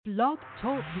Blog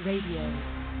Talk Radio.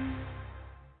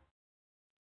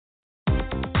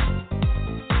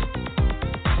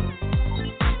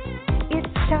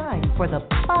 It's time for the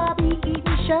Bobby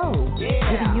Eaton Show,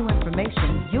 giving you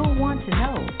information you'll want to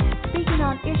know, speaking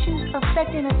on issues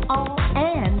affecting us all,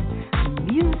 and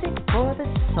music for the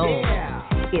soul.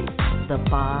 It's the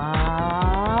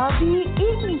Bobby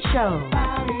Eaton Show.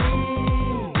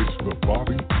 It's the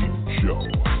Bobby Eaton Show.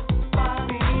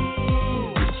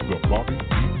 It's the Bobby Eaton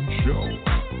Show.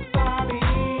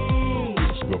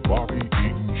 It's the Bobby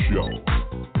Eaton Show.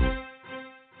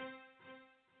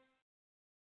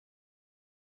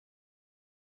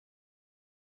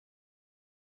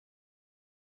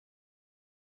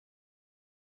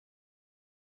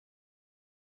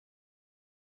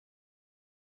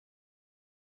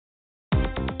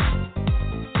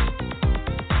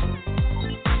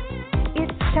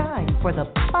 Time for the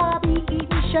Bobby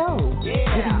Eaton Show,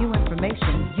 giving you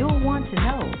information you'll want to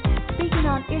know, speaking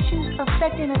on issues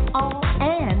affecting us all,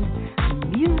 and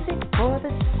music for the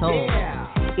soul.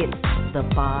 It's the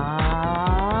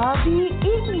Bobby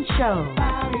Eaton Show.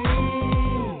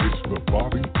 It's the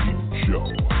Bobby Eaton Show.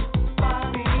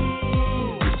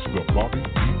 It's the Bobby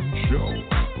Eaton Show.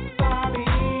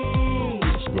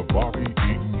 It's the Bobby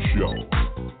Eaton Show.